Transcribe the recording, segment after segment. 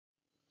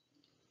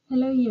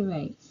Hello Year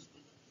 8s,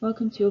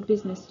 welcome to your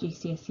Business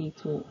GCSE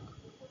talk.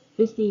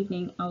 This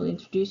evening I will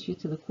introduce you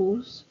to the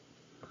course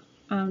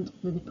and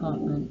the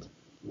department.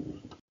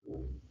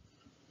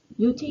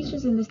 Your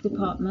teachers in this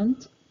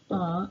department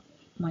are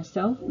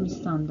myself,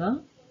 Miss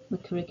Sander, the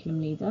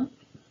curriculum leader,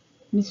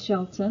 Miss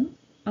Shelton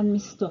and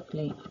Miss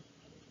Stockley.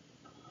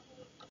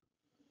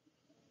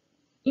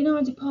 In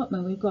our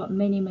department we've got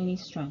many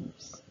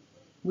strengths.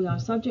 We are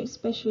subject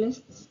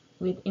specialists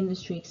with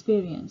industry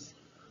experience,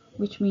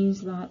 which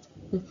means that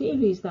the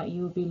theories that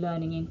you will be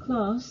learning in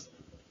class,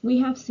 we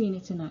have seen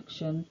it in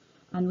action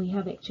and we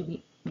have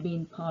actually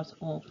been part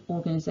of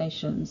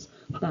organizations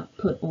that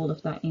put all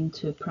of that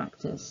into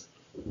practice.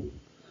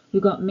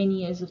 We've got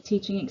many years of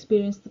teaching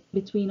experience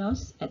between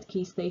us at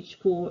Key Stage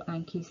 4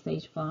 and Key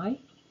Stage 5.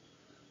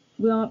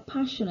 We are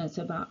passionate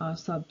about our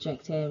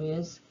subject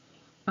areas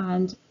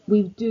and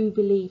we do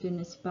believe in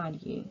this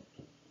value.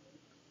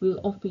 We'll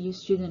offer you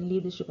student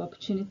leadership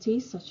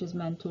opportunities such as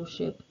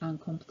mentorship and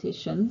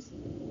competitions,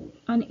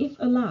 and if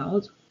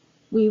allowed,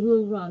 we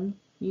will run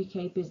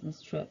UK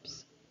business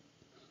trips.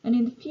 And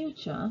in the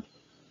future,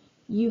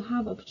 you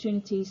have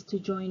opportunities to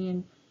join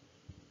in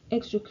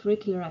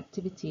extracurricular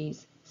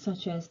activities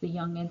such as the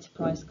Young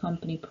Enterprise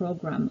Company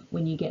programme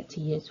when you get to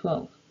Year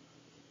 12.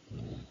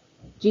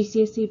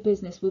 GCSE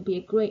Business will be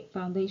a great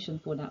foundation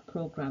for that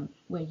programme,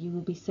 where you will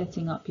be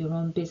setting up your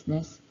own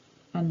business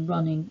and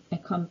running a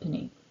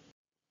company.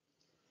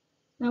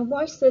 Now,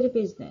 why study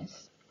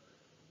business?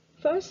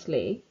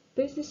 Firstly,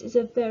 business is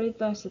a very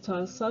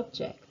versatile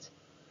subject.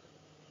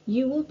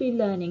 You will be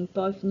learning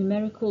both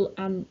numerical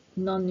and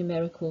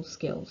non-numerical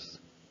skills.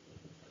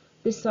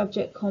 This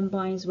subject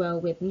combines well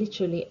with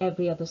literally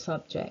every other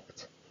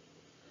subject.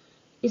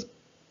 It's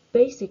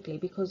basically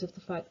because of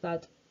the fact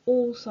that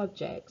all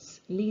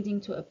subjects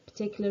leading to a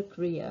particular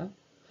career,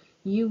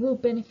 you will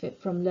benefit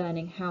from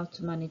learning how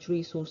to manage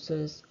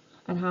resources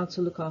and how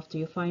to look after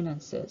your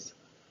finances.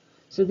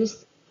 So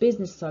this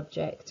business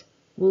subject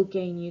will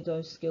gain you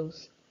those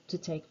skills to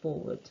take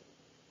forward.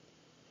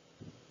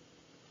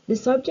 The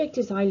subject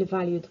is highly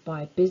valued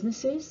by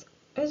businesses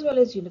as well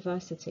as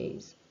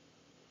universities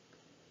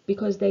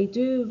because they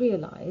do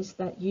realize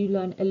that you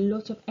learn a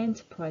lot of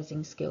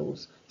enterprising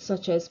skills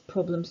such as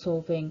problem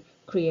solving,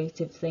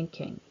 creative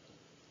thinking,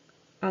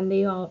 and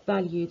they are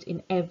valued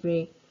in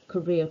every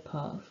career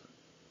path.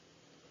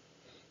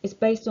 It's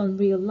based on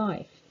real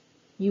life.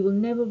 You will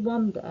never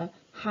wonder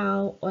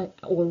how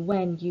or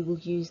when you will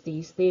use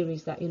these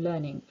theories that you're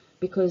learning,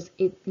 because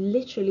it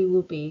literally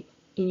will be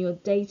in your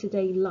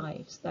day-to-day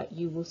lives that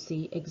you will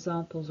see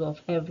examples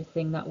of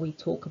everything that we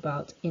talk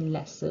about in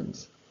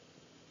lessons.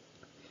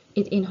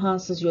 It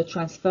enhances your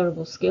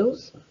transferable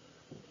skills.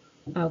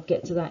 I'll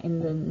get to that in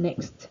the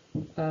next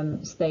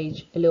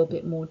stage a little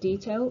bit more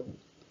detail.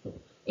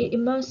 It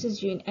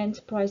immerses you in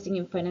enterprising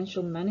and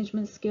financial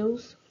management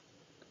skills,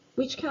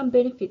 which can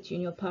benefit you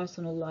in your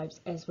personal lives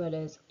as well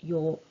as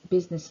your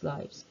business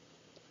lives.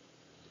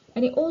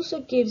 And it also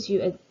gives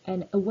you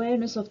an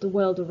awareness of the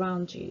world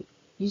around you.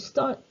 You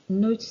start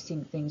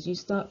noticing things, you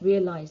start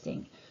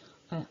realizing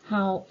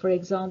how, for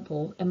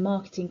example, a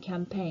marketing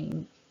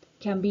campaign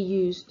can be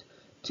used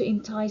to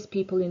entice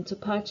people into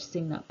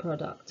purchasing that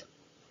product.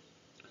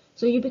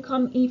 So you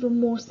become even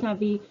more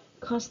savvy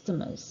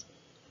customers.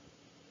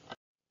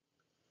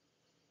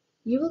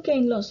 You will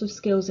gain lots of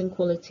skills and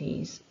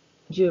qualities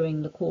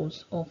during the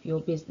course of your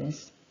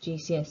business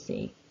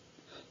GCSE.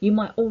 You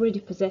might already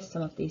possess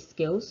some of these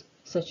skills,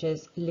 such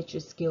as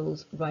literacy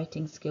skills,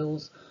 writing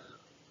skills,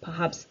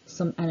 perhaps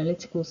some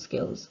analytical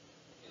skills.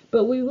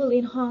 But we will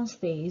enhance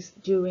these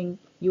during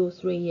your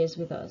 3 years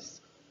with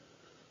us.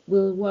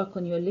 We'll work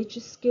on your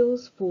literacy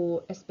skills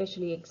for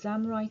especially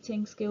exam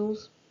writing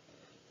skills,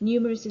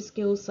 numeracy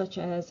skills such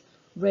as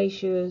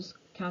ratios,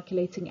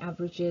 calculating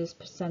averages,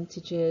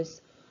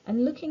 percentages,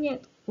 and looking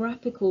at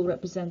graphical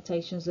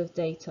representations of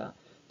data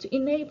to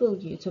enable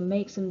you to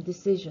make some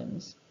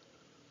decisions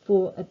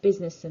for a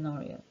business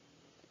scenario.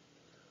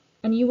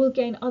 And you will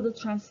gain other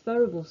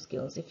transferable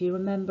skills. If you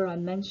remember, I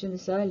mentioned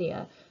this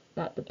earlier,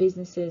 that the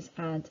businesses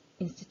and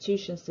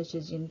institutions such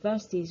as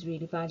universities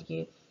really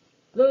value.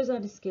 Those are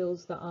the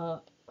skills that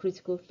are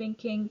critical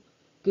thinking,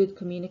 good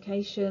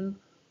communication,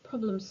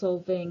 problem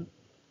solving,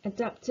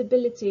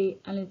 adaptability,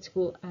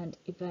 analytical and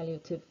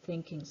evaluative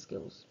thinking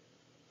skills.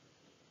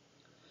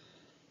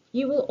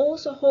 You will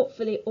also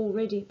hopefully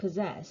already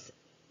possess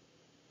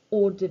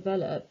or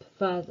develop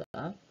further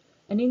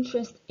an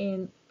interest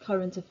in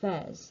current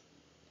affairs.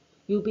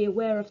 You'll be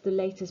aware of the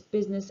latest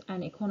business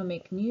and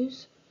economic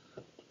news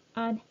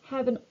and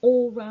have an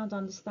all-round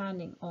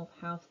understanding of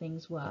how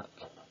things work.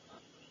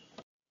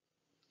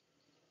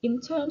 In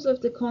terms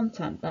of the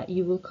content that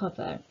you will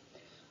cover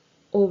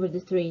over the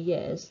 3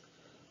 years,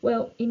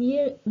 well, in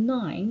Year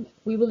 9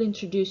 we will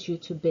introduce you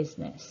to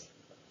business.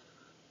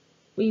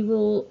 We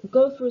will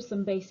go through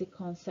some basic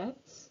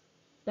concepts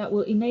that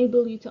will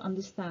enable you to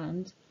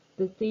understand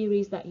the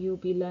theories that you'll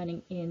be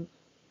learning in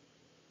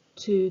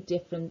 2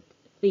 different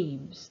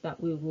themes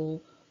that we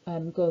will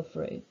go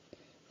through.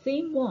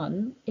 Theme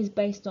 1 is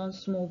based on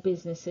small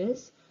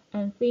businesses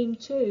and theme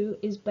 2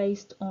 is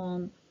based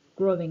on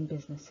growing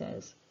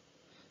businesses.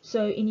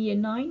 So in year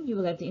 9, you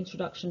will have the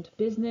introduction to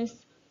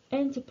business,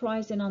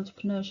 enterprise and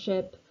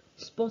entrepreneurship,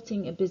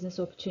 spotting a business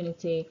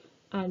opportunity,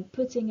 and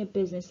putting a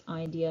business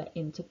idea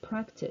into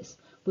practice.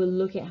 We'll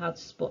look at how to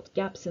spot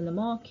gaps in the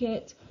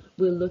market.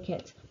 We'll look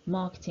at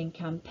marketing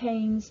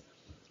campaigns.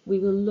 We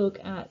will look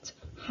at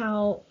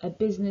how a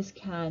business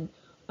can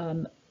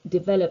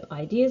develop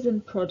ideas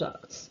and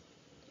products.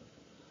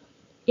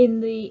 In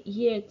the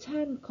year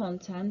 10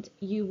 content,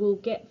 you will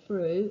get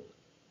through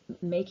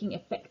making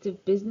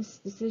effective business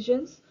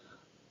decisions,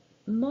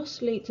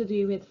 mostly to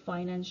do with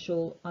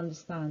financial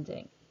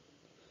understanding.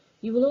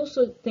 You will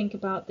also think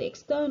about the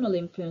external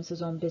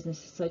influences on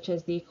businesses, such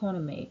as the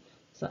economy,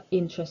 so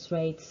interest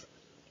rates,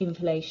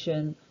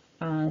 inflation,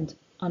 and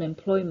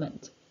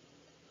unemployment.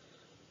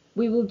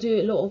 We will do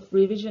a lot of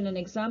revision and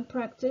exam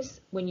practice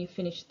when you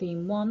finish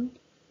theme 1,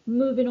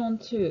 moving on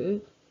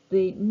to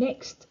the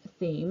next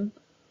theme,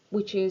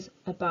 which is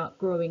about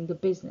growing the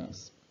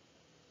business.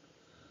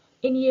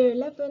 In year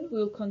 11,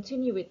 we'll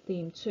continue with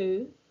theme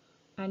 2,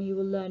 and you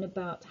will learn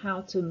about how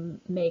to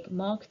make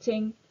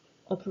marketing,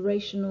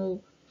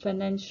 operational,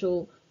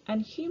 financial,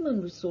 and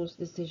human resource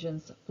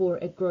decisions for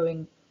a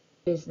growing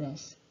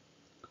business.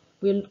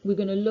 We're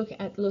going to look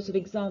at lots of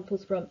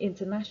examples from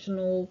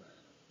international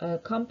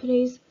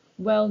companies,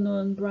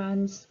 well-known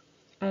brands,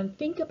 and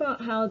think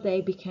about how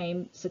they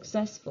became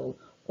successful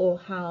or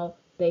how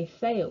they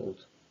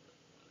failed.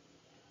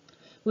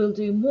 We'll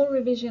do more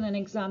revision and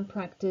exam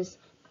practice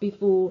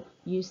before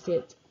you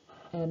sit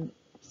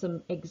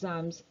some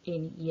exams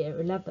in year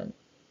 11.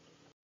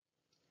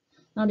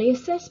 Now the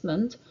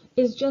assessment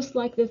is just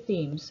like the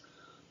themes.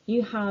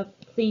 You have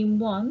theme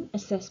 1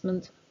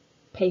 assessment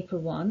paper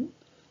 1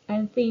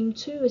 and theme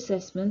 2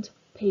 assessment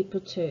paper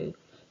 2.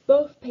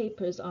 Both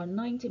papers are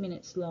 90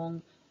 minutes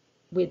long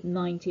with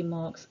 90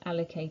 marks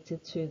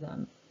allocated to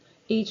them.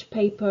 Each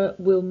paper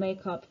will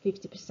make up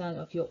 50%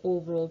 of your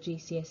overall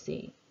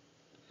GCSE.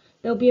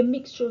 There'll be a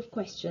mixture of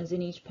questions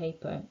in each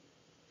paper.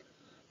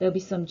 There'll be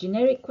some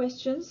generic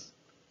questions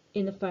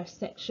in the first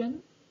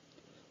section.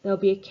 There'll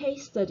be a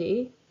case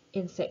study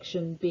in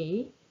section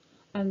B,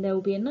 and there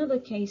will be another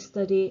case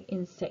study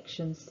in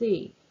section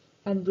C,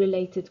 and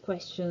related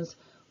questions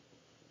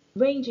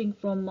ranging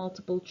from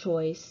multiple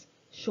choice,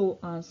 short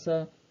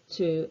answer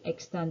to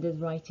extended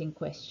writing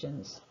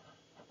questions.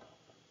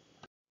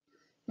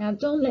 Now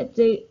don't let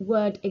the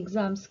word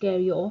exam scare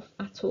you off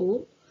at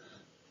all,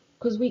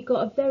 because we've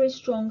got a very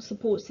strong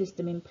support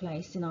system in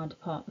place in our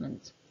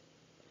department.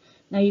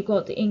 Now you've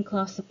got the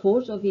in-class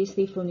support,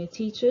 obviously, from your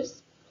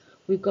teachers.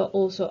 We've got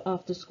also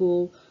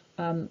after-school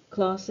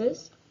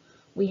classes.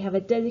 We have a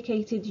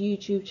dedicated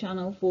YouTube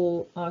channel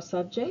for our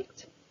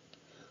subject.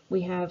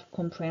 We have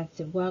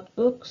comprehensive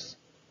workbooks,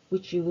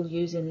 which you will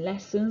use in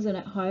lessons and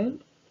at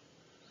home.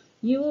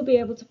 You will be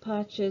able to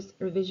purchase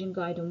revision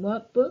guide and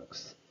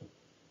workbooks.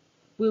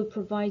 We'll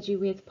provide you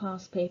with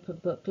past paper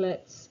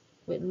booklets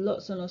with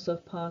lots and lots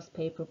of past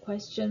paper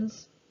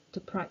questions to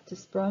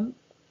practice from.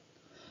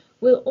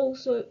 We'll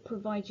also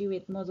provide you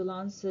with model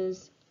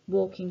answers,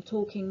 walking,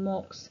 talking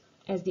mocks.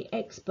 As the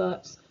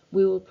experts,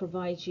 we will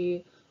provide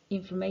you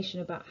information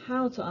about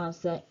how to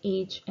answer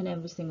each and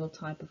every single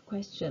type of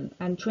question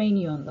and train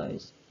you on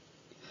those.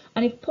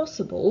 And if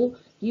possible,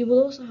 you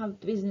will also have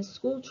a business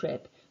school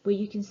trip where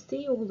you can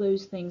see all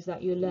those things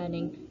that you're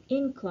learning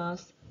in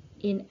class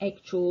in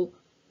actual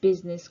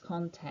business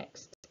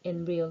context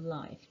in real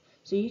life.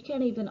 So you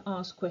can even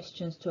ask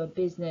questions to a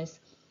business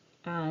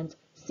and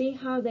see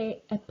how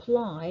they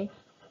apply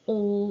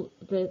all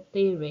the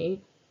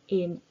theory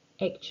in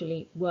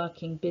actually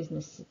working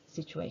business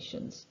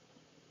situations.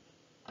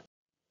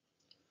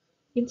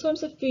 In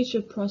terms of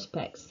future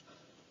prospects,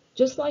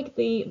 just like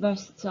the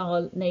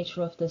versatile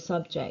nature of the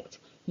subject,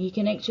 you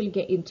can actually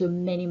get into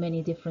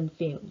many different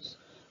fields,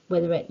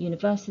 whether at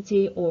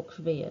university or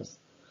careers.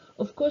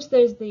 Of course,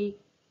 there's the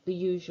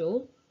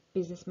usual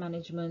business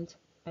management,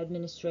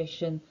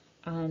 administration,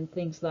 and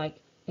things like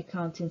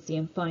accountancy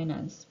and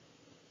finance.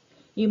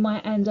 You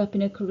might end up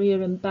in a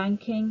career in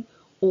banking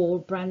or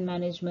brand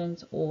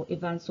management or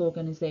events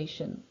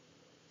organization.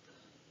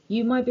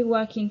 You might be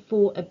working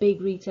for a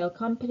big retail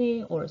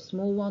company or a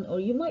small one, or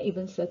you might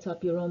even set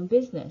up your own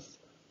business.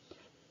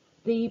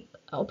 The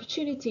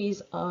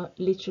opportunities are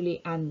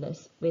literally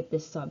endless with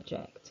this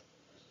subject.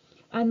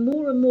 And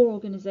more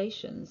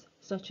organizations,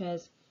 such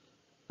as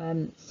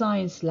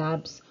science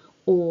labs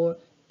or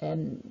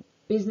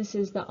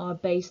businesses that are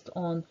based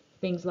on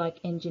things like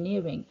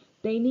engineering,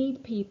 they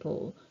need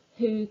people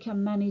who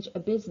can manage a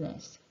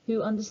business,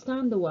 who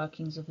understand the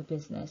workings of a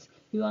business,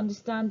 who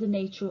understand the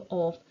nature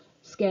of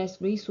scarce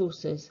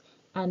resources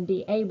and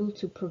be able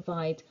to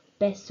provide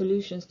best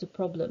solutions to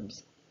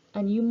problems.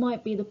 And you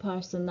might be the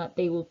person that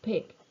they will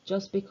pick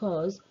just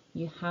because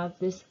you have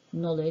this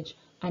knowledge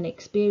and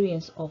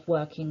experience of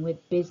working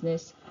with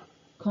business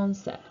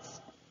concepts.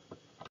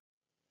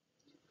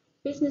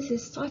 Business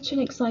is such an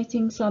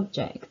exciting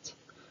subject.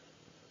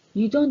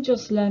 You don't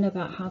just learn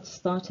about how to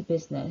start a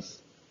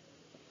business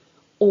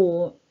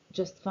or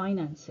just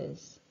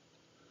finances.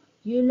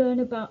 You learn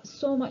about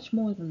so much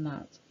more than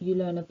that. You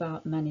learn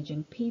about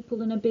managing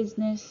people in a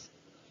business.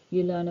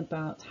 You learn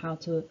about how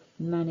to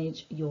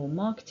manage your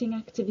marketing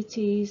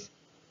activities,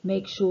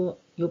 make sure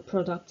your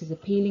product is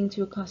appealing to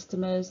your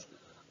customers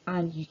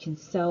and you can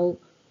sell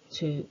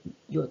to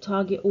your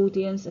target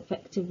audience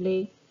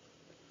effectively.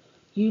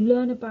 You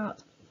learn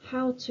about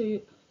how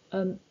to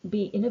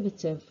be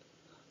innovative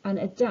and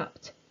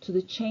adapt to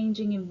the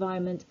changing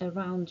environment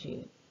around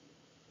you.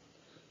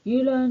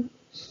 You learn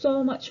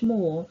so much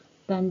more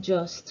than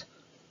just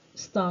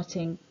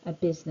starting a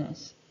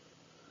business.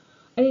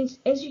 And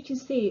as you can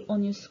see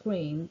on your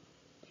screen,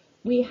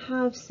 we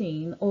have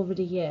seen over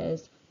the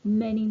years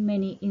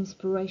many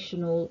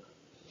inspirational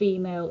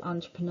female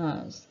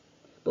entrepreneurs,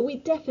 but we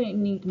definitely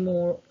need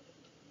more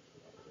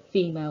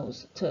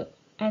females to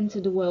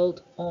enter the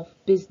world of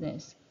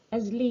business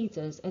as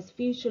leaders, as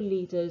future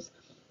leaders,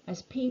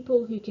 as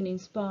people who can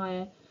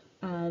inspire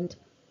and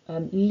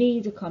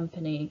lead a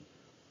company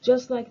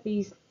just like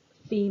these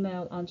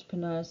female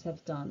entrepreneurs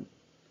have done.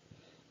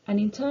 And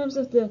in terms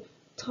of the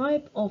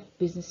type of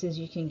businesses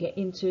you can get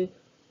into,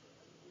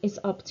 it's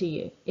up to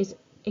you. It's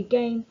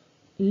again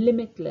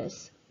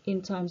limitless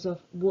in terms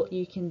of what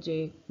you can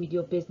do with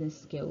your business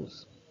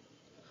skills.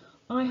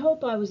 I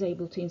hope I was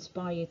able to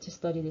inspire you to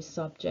study this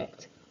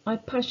subject. I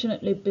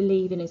passionately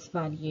believe in its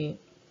value.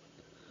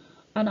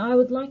 And I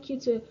would like you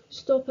to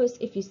stop us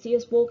if you see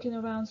us walking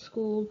around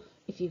school,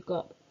 if you've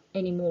got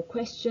any more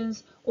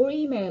questions, or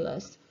email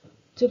us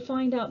to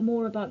find out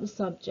more about the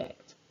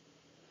subject.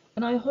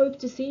 And I hope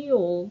to see you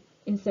all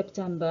in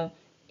September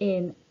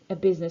in a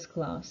business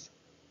class.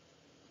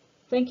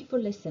 Thank you for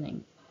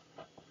listening.